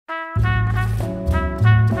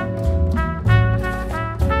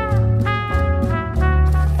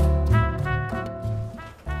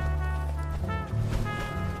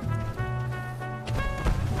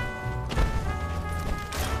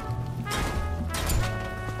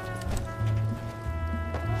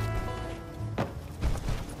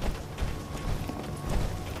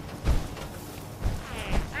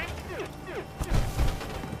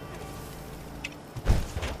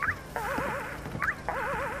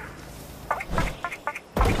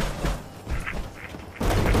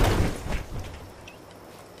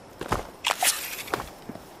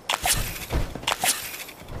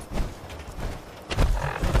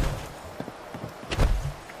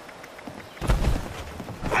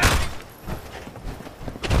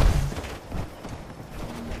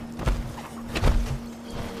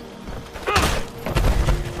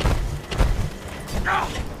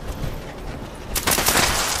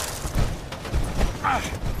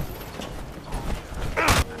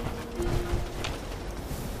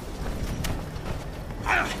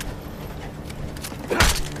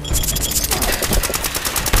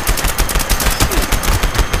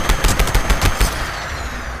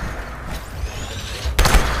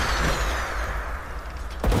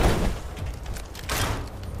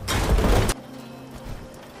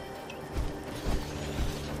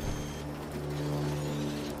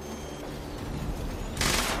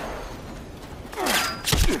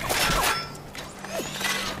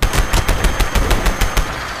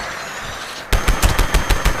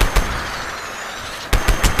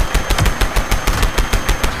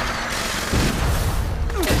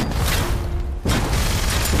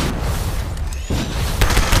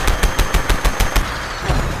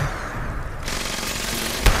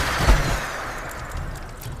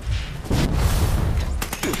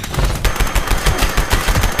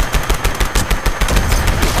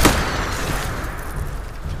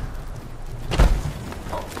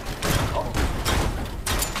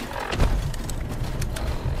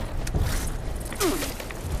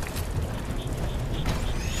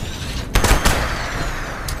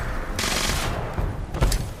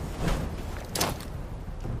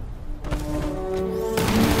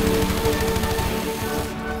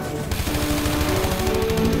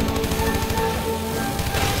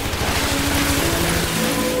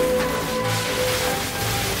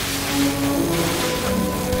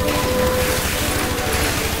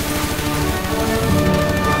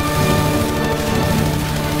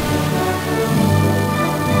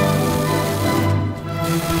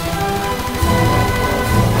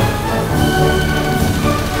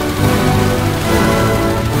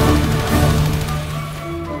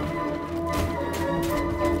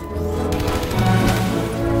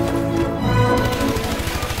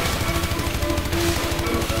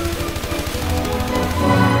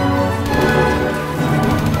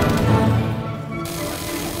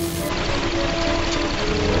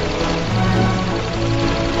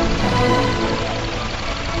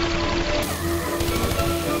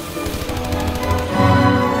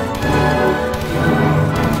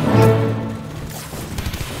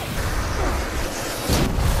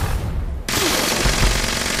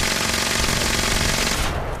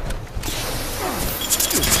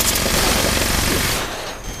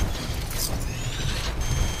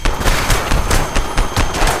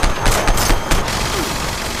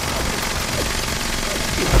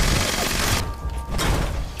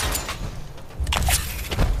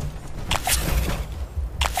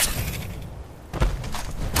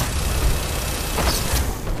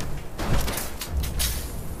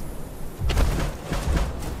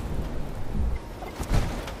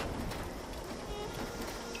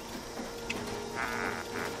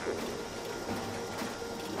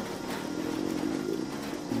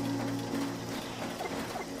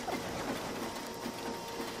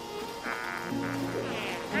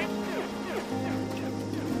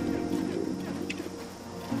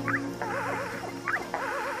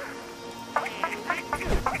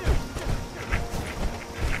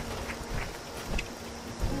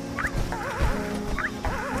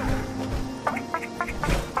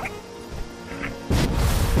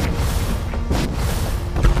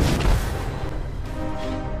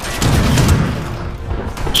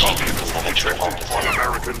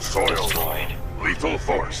American soil. Destroyed. Lethal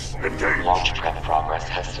force engaged. Launch prep progress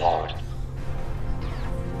has slowed.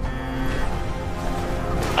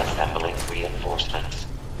 Assembling reinforcements.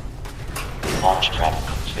 Launch prep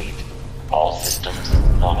complete. All systems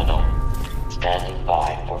nominal. Standing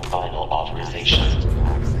by for final authorization.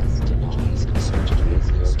 Access denied. Please insert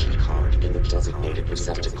nuclear key card in the designated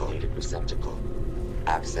receptacle.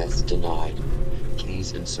 Access denied.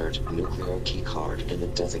 Please insert nuclear key card in the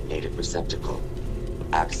designated receptacle.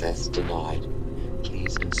 Access denied.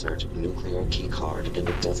 Please insert nuclear key card in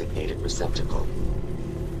the designated receptacle.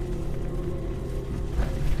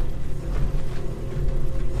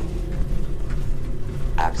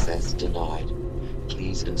 Access denied.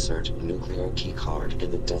 Please insert nuclear key card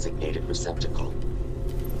in the designated receptacle.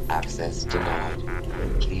 Access denied.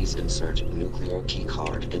 Please insert nuclear key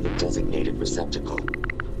card in the designated receptacle.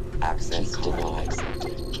 Access denied.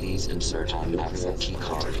 Please insert nuclear key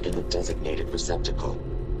card in the designated receptacle.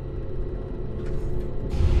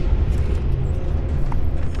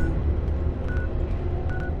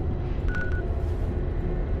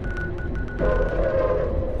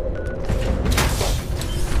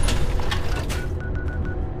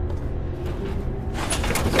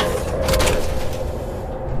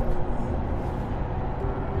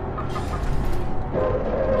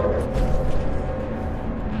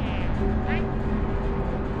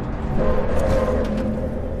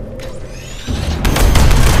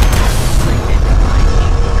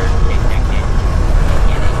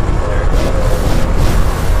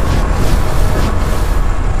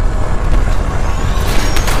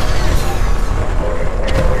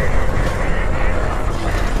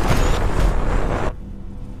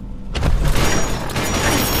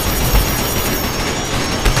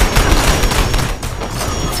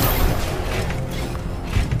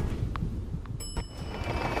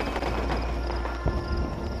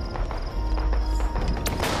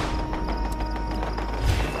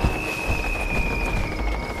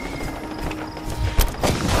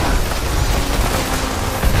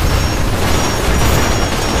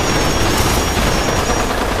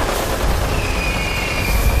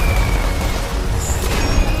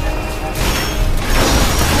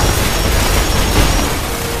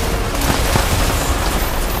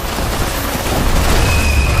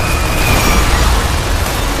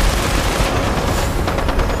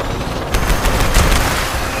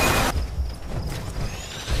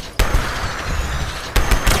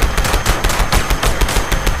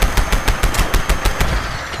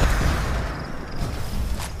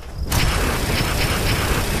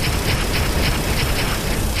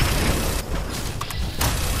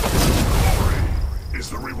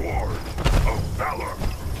 reward of valor.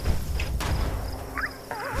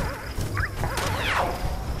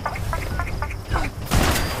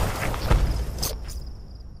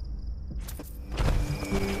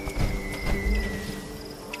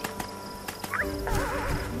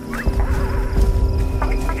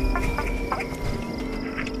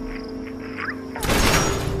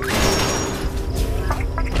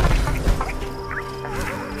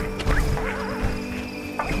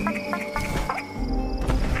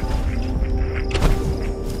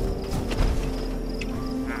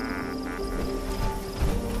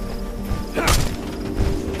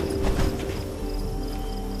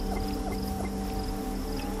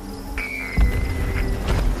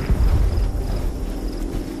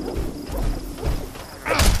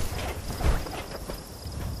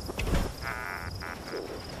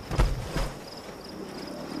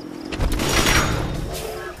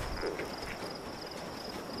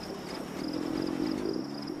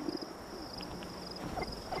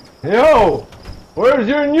 Yo! Where's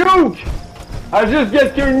your nuke? I just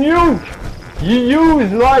get your nuke! You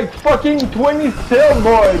use like fucking 20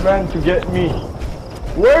 sailboy, man, to get me.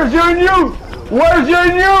 Where's your nuke? Where's your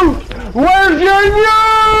nuke? Where's your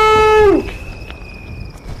nuke?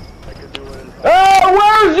 Oh,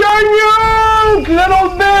 where's your nuke, little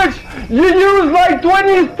bitch? You use like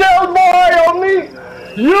 20 sailboy on me!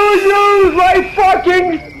 You use like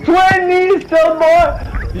fucking 20 sailboy!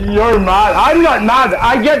 You're mad. I'm not mad.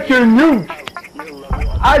 I get your nuke.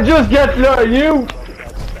 I just get your nuke.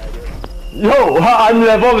 Yo, I'm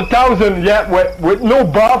level 1000. Yeah, with no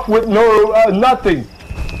buff, with no nothing.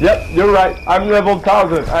 Yep, you're right. I'm level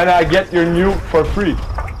 1000, and I get your nuke for free.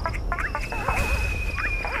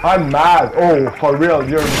 I'm mad. Oh, for real,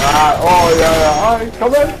 you're mad. Oh yeah. Alright,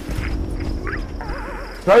 come on.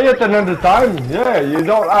 Try it another time. Yeah, you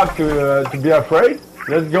don't have to be afraid.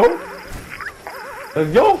 Let's go.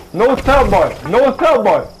 Let's go! No stealth boy! No stealth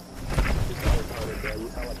boy!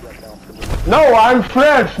 No, I'm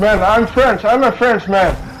French, man! I'm French! I'm a French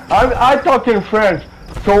man! I talk in French!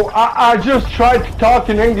 So I just try to talk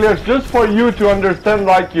in English just for you to understand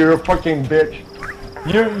like you're a fucking bitch.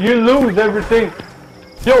 You lose everything.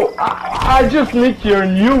 Yo, I just need your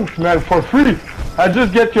nuke, man, for free! I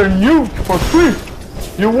just get your nuke for free!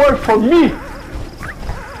 You work for me!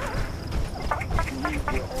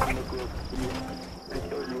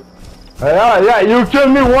 Yeah, you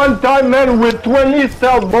killed me one time, man, with 20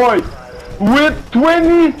 stealth boys. With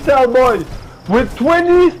 20 stealth boys. With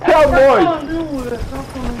 20 stealth boys.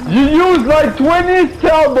 You use like 20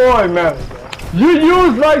 stealth boy, man. You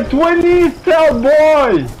use like 20 stealth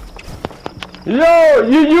boy. Yo,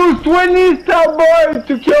 you use 20 stealth boy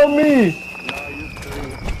to kill me.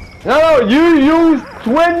 No, you use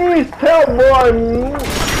 20 stealth boy.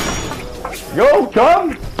 Yo,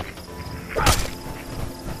 come.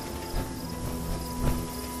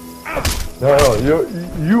 No,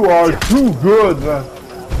 you are too good, man.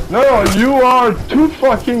 No, you are too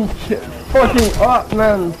fucking up,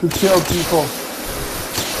 man, to kill people.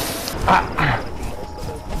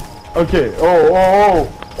 Okay. Oh.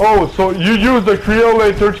 So you use the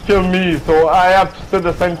creolator to kill me, so I have to say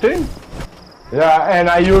the same thing? Yeah, and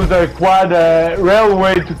I use the quad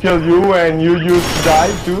railway to kill you, and you use to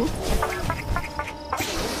die too.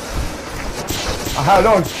 I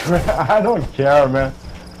don't care, man.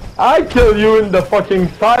 I kill you in the fucking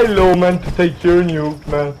silo, man, to take your nuke,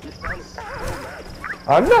 man.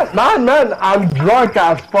 I'm not mad, man. I'm drunk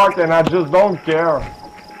as fuck and I just don't care.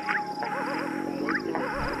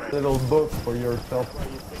 Little book for yourself.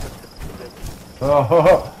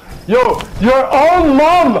 Yo, your own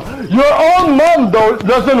mom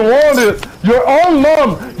doesn't want it. Your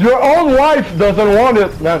own wife doesn't want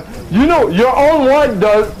it, man. You know, your own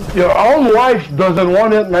wife doesn't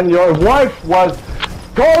want it, man. Your wife was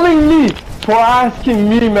calling me for asking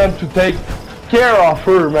me, man, to take care of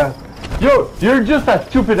her, man. Yo, you're just a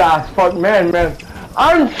stupid ass fuck, man.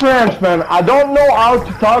 I'm French, man. I don't know how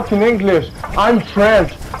to talk in English. I'm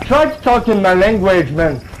French. Try to talk in my language,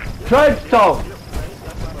 man. Try to talk.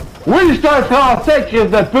 Oui, je suis un français, Chris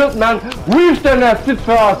de pute, man. Oui, je suis un assis de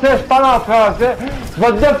français, je parle en français. Je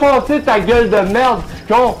vais te défoncer ta gueule de merde,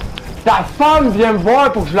 tu con. Ta femme vient me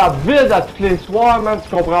voir pour que je la vide à tous les soirs, man. Tu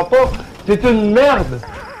comprends pas? T'es une merde.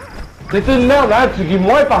 T'es une merde, hein. Tu ris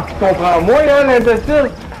moins parce que tu comprends moins, hein,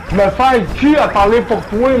 l'imbécile. Je me fais le cul à parler pour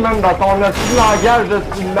toi, même dans ton assis langage de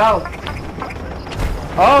merde.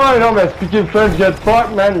 Ah ouais, non, mais speaking French, get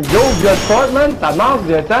fucked, man. Yo, get fucked, man. Ta marque,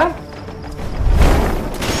 viens-t'en.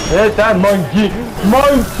 Viens-t'en, monkey.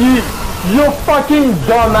 Monkey. You fucking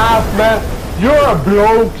dumbass, man. You're a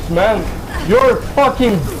bloke, man. You're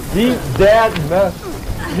fucking dead, man.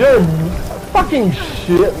 You're fucking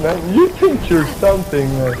shit, man. You think you're something,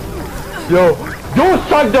 man. Yo, go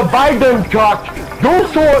suck the Biden cock. Go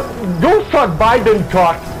suck Biden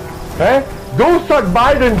cock. Eh? Go suck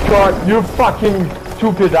Biden cock, you fucking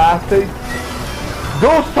stupid assy.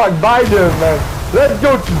 Go suck Biden, man. Let's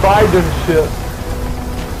go to Biden shit.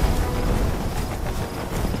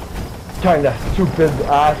 Kinda stupid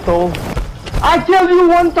asshole. I tell you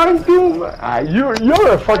one time too, you're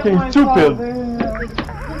a fucking stupid.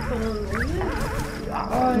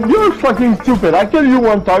 You're fucking stupid. I tell you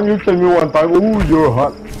one time, you tell me one time. Ooh, you're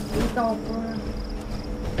hot.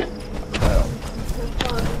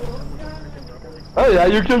 Oh yeah,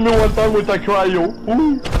 you killed me one time with a cryo.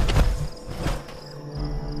 Ooh.